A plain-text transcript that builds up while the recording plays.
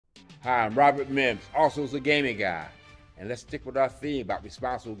Hi, I'm Robert Mims, also a gaming guy. And let's stick with our theme about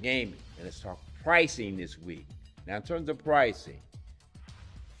responsible gaming. And let's talk pricing this week. Now, in terms of pricing,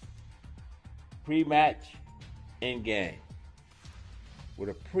 pre-match, in-game. With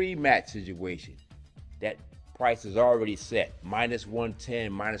a pre-match situation, that price is already set. Minus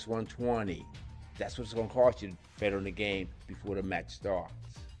 110, minus 120. That's what it's going to cost you to bet on the game before the match starts.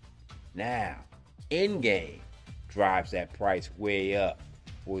 Now, in-game drives that price way up.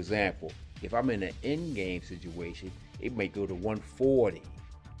 For example, if I'm in an in-game situation, it may go to 140,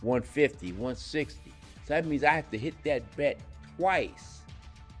 150, 160. So that means I have to hit that bet twice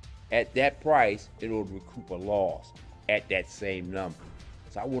at that price in order to recoup a loss at that same number.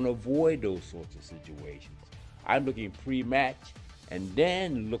 So I want to avoid those sorts of situations. I'm looking pre-match and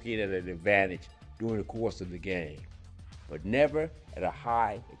then looking at an advantage during the course of the game, but never at a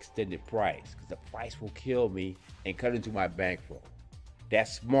high extended price, because the price will kill me and cut into my bankroll.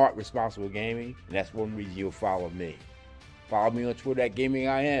 That's smart, responsible gaming, and that's one reason you'll follow me. Follow me on Twitter at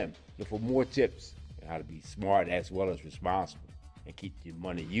GamingIM. Look for more tips on how to be smart as well as responsible and keep the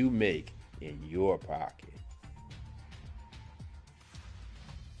money you make in your pocket.